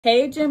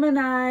Hey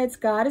Gemini, it's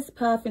Goddess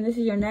Puff, and this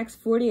is your next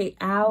 48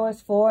 hours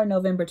for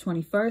November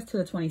 21st to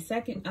the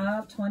 22nd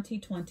of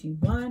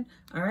 2021.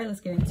 All right, let's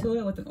get into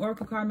it with an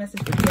oracle card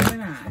message for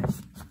Gemini.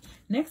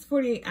 Next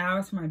 48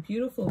 hours for my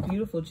beautiful,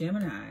 beautiful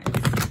Gemini.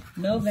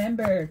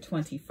 November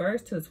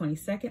 21st to the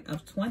 22nd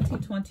of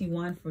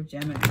 2021 for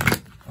Gemini.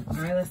 All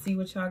right, let's see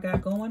what y'all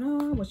got going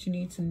on, what you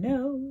need to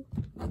know.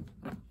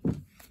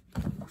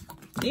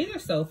 These are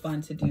so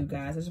fun to do,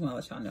 guys. I just want to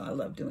let y'all know I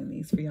love doing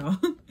these for y'all.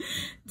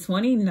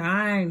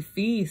 29,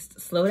 feast.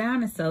 Slow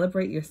down and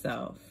celebrate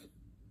yourself.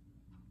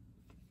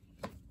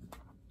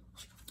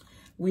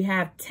 We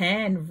have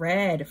 10,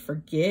 red,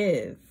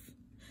 forgive.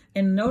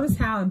 And notice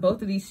how in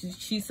both of these,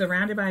 she's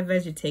surrounded by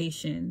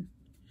vegetation.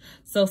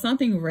 So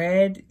something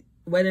red,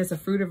 whether it's a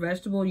fruit or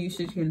vegetable, you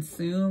should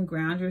consume,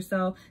 ground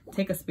yourself,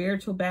 take a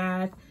spiritual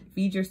bath,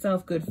 feed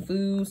yourself good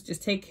foods,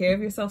 just take care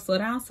of yourself, slow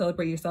down,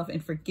 celebrate yourself,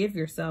 and forgive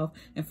yourself,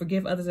 and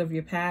forgive others of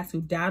your past who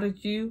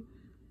doubted you.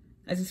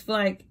 I just feel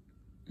like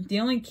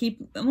you're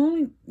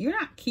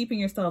not keeping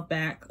yourself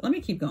back. Let me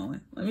keep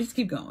going. Let me just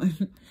keep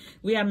going.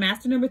 We have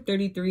master number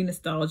 33,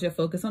 nostalgia,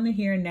 focus on the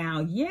here and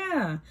now.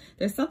 Yeah,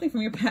 there's something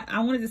from your past.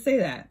 I wanted to say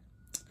that.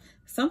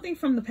 Something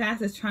from the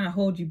past is trying to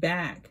hold you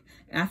back.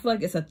 And I feel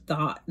like it's a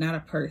thought, not a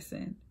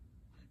person.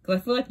 Because I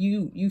feel like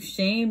you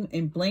shame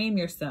and blame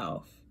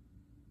yourself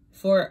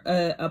for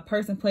a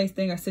person, place,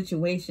 thing, or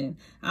situation.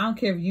 I don't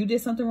care if you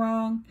did something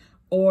wrong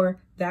or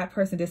that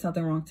person did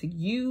something wrong to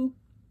you.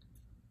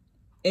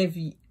 If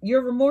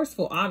you're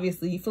remorseful,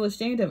 obviously, you feel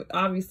ashamed of it,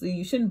 obviously,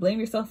 you shouldn't blame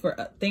yourself for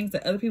things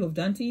that other people have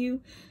done to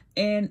you.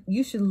 And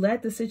you should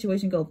let the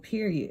situation go,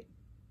 period,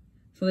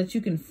 so that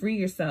you can free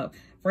yourself.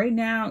 Right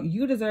now,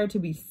 you deserve to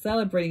be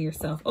celebrating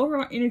yourself.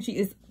 Overall energy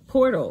is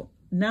portal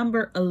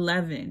number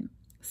 11.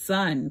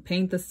 Sun.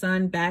 Paint the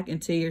sun back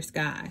into your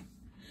sky.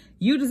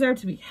 You deserve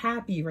to be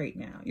happy right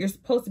now. You're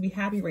supposed to be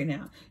happy right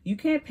now. You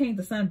can't paint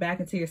the sun back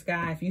into your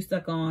sky if you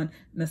stuck on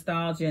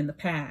nostalgia in the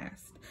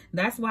past.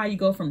 That's why you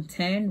go from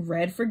 10,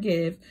 red,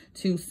 forgive,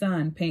 to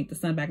sun, paint the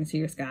sun back into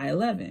your sky,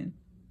 11.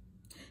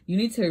 You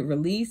need to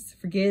release,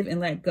 forgive, and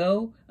let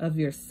go of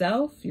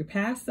yourself, your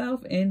past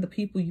self, and the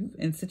people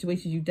and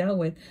situations you dealt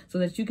with, so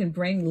that you can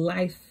bring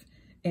life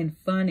and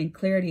fun and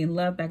clarity and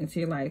love back into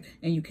your life.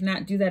 And you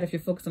cannot do that if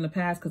you're focused on the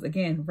past, because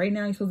again, right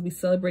now you're supposed to be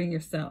celebrating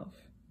yourself,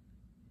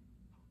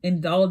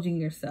 indulging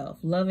yourself,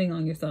 loving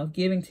on yourself,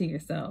 giving to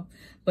yourself.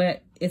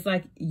 But it's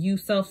like you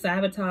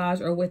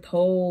self-sabotage or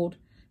withhold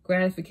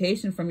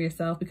gratification from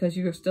yourself because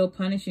you're still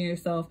punishing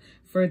yourself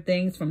for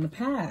things from the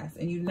past.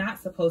 And you're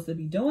not supposed to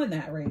be doing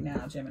that right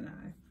now,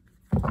 Gemini.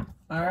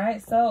 All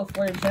right, so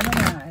for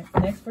Gemini,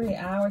 next 48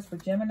 hours for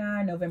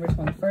Gemini, November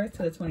 21st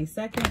to the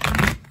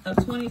 22nd of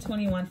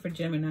 2021 for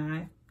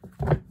Gemini.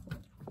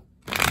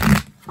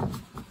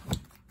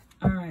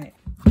 All right.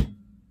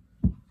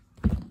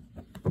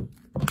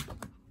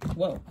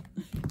 Whoa.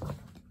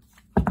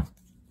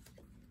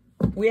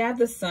 We have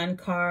the sun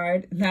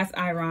card. That's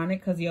ironic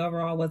because the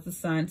overall was the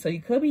sun. So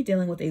you could be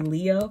dealing with a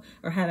Leo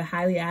or have a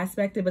highly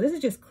aspected, but this is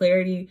just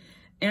clarity.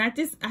 And I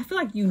feel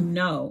like,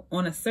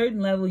 on a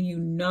certain level,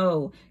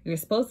 you're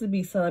supposed to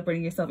be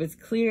celebrating yourself. It's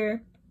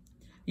clear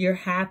you're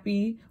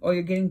happy, or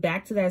you're getting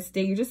back to that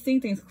state. You're just seeing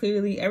things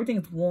clearly.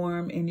 Everything's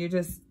warm, and you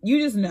just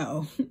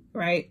know,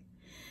 right?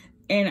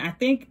 And I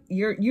think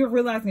you're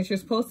realizing that you're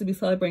supposed to be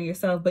celebrating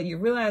yourself, but you're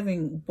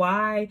realizing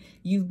why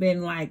you've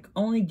been like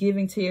only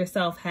giving to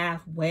yourself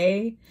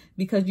halfway,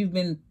 because you've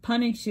been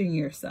punishing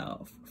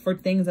yourself for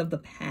things of the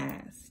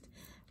past.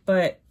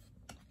 But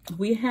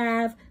we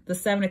have the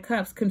 7 of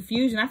Cups,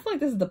 confusion. I feel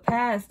like this is the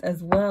past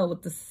as well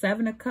with the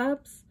 7 of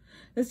Cups.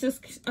 It's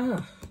just,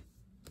 But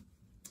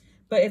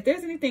if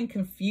there's anything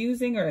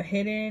confusing or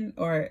hidden,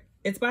 or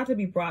it's about to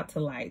be brought to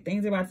light,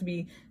 things are about to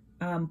be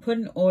put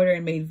in order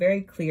and made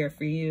very clear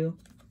for you.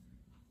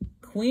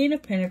 Queen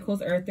of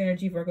Pentacles, Earth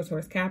energy, Virgo,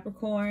 Taurus,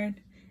 Capricorn,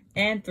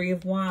 and 3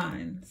 of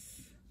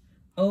Wands.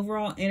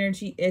 Overall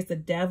energy is the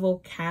Devil,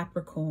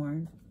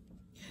 Capricorn.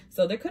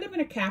 So there could have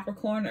been a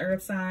Capricorn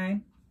Earth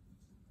sign,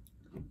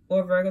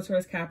 or Virgo,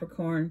 Taurus,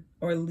 Capricorn,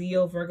 or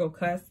Leo, Virgo,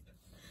 cusp.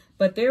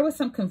 But there was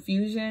some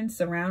confusion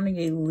surrounding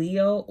a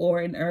Leo or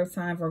an Earth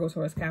sign, Virgo,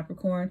 Taurus,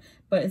 Capricorn.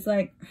 But it's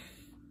like,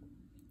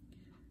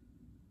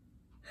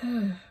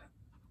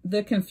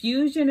 the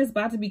confusion is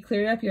about to be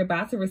cleared up. You're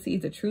about to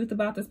receive the truth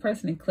about this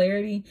person in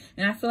clarity.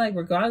 And I feel like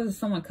regardless if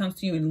someone comes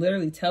to you and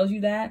literally tells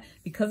you that,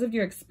 because of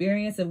your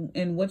experience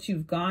and what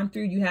you've gone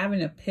through, you have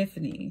an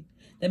epiphany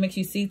that makes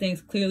you see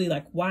things clearly,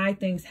 like why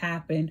things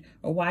happened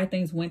or why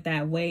things went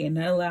that way. And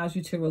that allows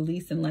you to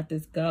release and let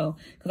this go.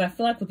 Because I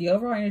feel like with the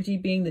overall energy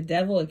being the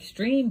Devil,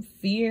 extreme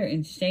fear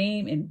and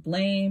shame and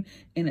blame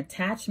and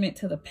attachment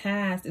to the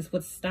past is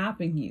what's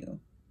stopping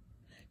you.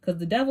 Because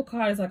the Devil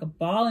card is like a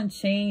ball and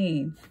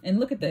chain. And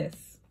look at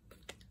this.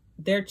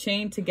 They're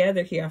chained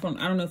together here. I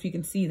don't know if you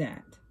can see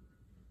that.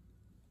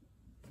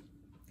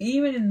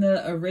 Even in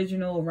the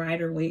original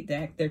Rider-Waite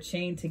deck, they're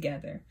chained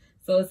together.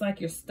 So it's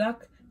like you're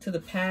stuck to the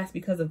past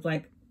because of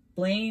like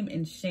blame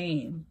and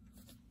shame.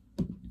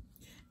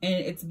 And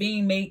it's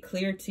being made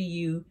clear to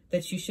you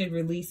that you should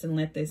release and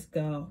let this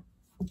go.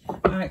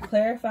 All right,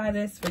 clarify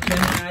this for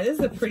Gemini. This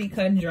is a pretty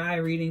cut and dry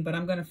reading, but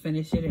I'm going to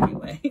finish it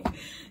anyway.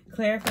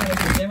 Clarify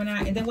this for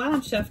Gemini. And then while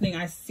I'm shuffling,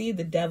 I see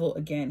the devil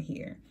again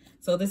here.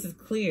 So this is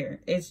clear.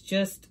 It's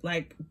just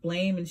like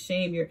blame and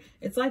shame.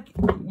 It's like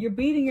you're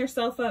beating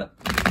yourself up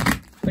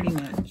pretty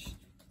much.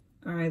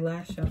 All right,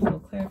 last shuffle.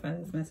 Clarify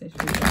this message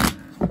for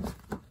Gemini.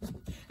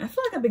 I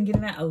feel like I've been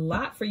getting that a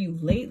lot for you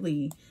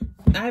lately.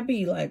 I'd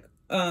be like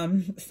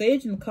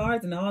saging the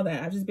cards and all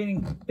that. I've just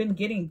been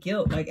getting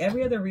guilt. Like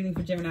every other reading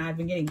for Gemini, I've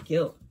been getting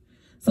guilt.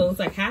 So it's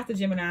like half the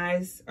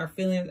Geminis are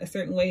feeling a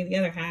certain way. The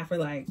other half are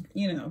like,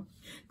 you know.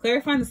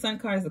 Clarifying the Sun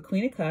card is the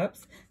Queen of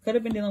Cups. Could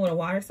have been dealing with a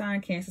water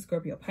sign, Cancer,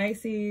 Scorpio,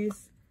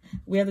 Pisces.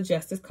 We have the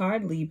Justice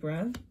card,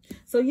 Libra.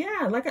 So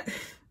yeah,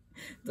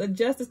 the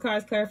Justice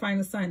card is clarifying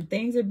the Sun.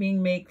 Things are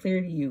being made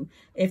clear to you.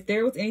 If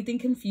there was anything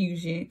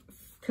confusing,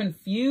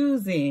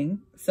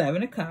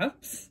 Seven of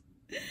Cups.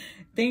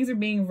 Things are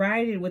being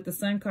righted with the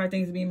Sun card.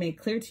 Things are being made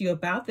clear to you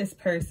about this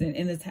person,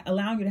 and it's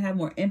allowing you to have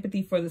more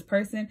empathy for this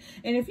person.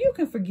 And if you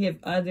can forgive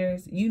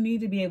others, you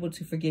need to be able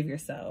to forgive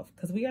yourself,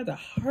 because we are the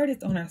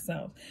hardest on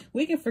ourselves.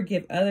 We can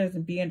forgive others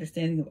and be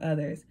understanding of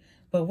others,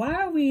 but why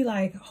are we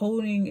like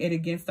holding it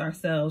against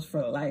ourselves for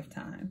a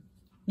lifetime?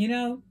 You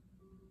know?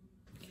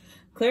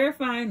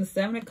 Clarifying the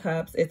Seven of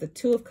Cups is the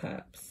Two of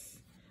Cups.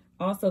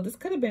 Also, this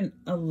could have been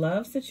a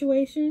love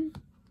situation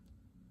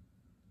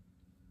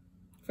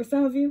for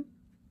some of you.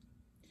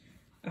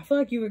 I feel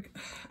like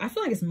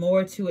it's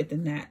more to it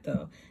than that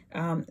though.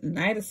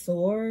 Knight of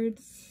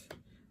Swords.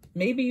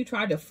 Maybe you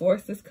tried to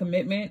force this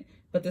commitment,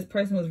 but this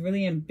person was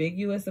really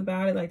ambiguous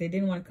about it. Like they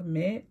didn't want to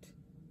commit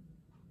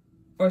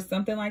or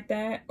something like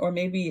that. Or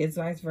maybe it's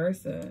vice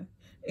versa.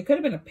 It could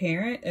have been a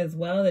parent as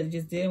well that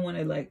just didn't want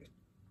to like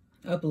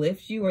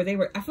uplift you, or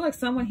I feel like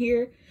someone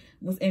here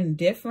was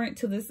indifferent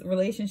to this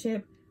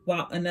relationship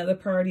while another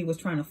party was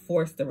trying to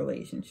force the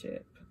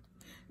relationship.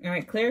 All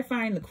right,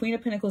 clarifying the Queen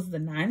of Pentacles is the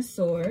Nine of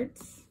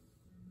Swords.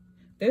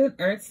 There's an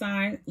earth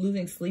sign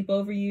losing sleep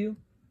over you.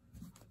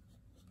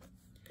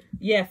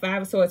 Yeah,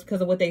 Five of Swords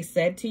because of what they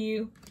said to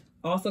you.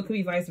 Also could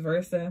be vice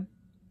versa.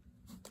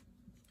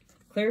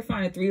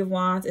 Clarifying the Three of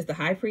Wands is the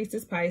High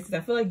Priestess, Pisces.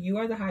 I feel like you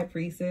are the High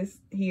Priestess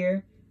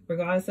here,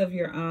 regardless of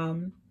your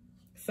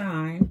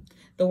sign.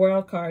 The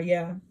World card,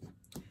 yeah.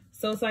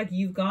 So it's like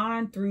you've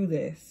gone through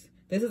this.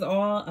 This is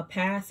all a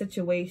past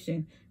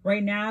situation.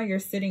 Right now, you're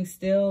sitting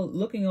still,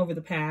 looking over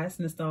the past,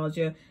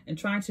 nostalgia, and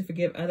trying to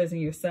forgive others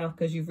and yourself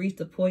because you've reached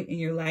a point in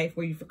your life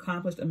where you've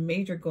accomplished a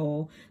major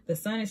goal. The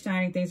sun is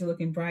shining, things are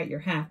looking bright, you're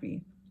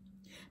happy.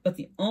 But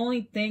the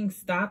only thing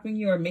stopping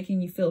you or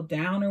making you feel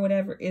down or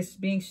whatever is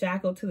being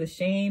shackled to the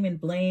shame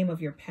and blame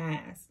of your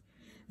past.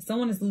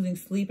 Someone is losing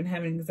sleep and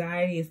having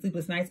anxiety and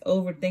sleepless nights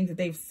over things that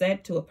they've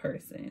said to a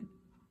person.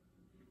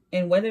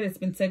 And whether it's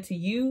been said to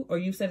you or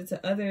you've said it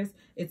to others,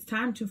 it's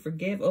time to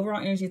forgive. Overall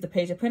energy is the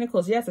Page of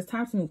Pentacles. Yes, it's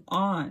time to move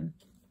on.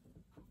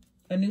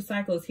 A new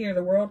cycle is here.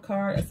 The World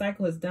card, a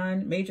cycle is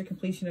done. Major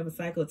completion of a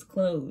cycle, it's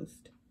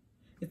closed.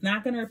 It's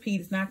not going to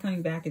repeat. It's not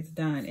coming back. It's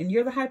done. And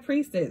you're the High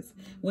Priestess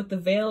with the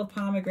veil of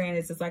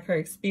pomegranates. It's like her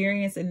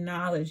experience and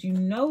knowledge. You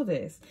know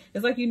this.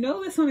 It's like you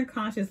know this on a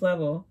conscious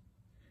level,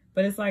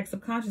 but it's like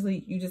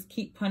subconsciously you just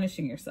keep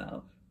punishing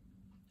yourself.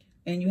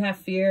 And you have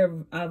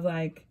fear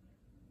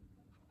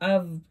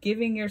of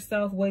giving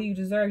yourself what you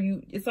deserve.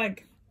 It's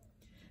like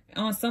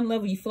on some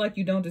level you feel like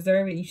you don't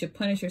deserve it. You should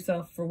punish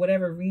yourself for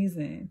whatever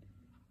reason.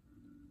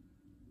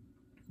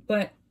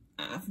 But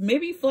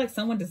maybe you feel like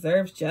someone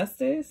deserves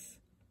justice.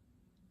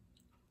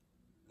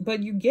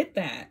 But you get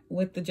that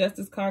with the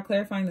Justice card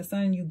clarifying the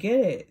Sun. You get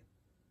it.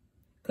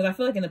 Because I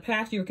feel like in the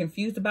past you were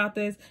confused about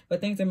this,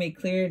 but things are made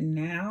clear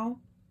now.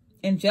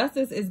 And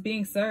justice is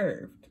being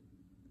served.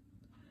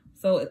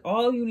 So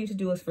all you need to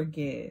do is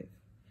forgive.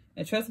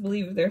 And trust and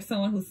believe if there's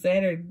someone who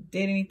said or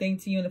did anything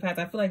to you in the past,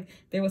 I feel like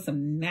there was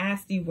some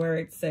nasty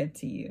words said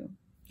to you.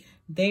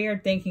 They are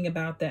thinking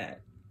about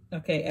that.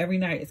 Okay, every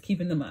night it's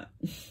keeping them up.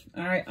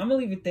 All right, I'm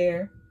going to leave it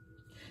there.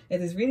 If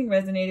this reading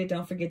resonated,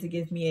 don't forget to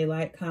give me a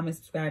like, comment,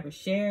 subscribe, or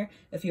share.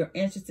 If you're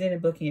interested in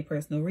booking a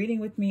personal reading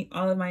with me,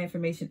 all of my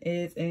information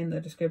is in the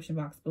description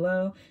box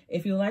below.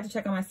 If you would like to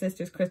check out my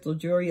sister's crystal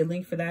jewelry, a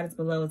link for that is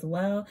below as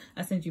well.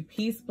 I send you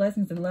peace,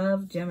 blessings, and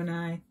love.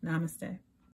 Gemini, namaste.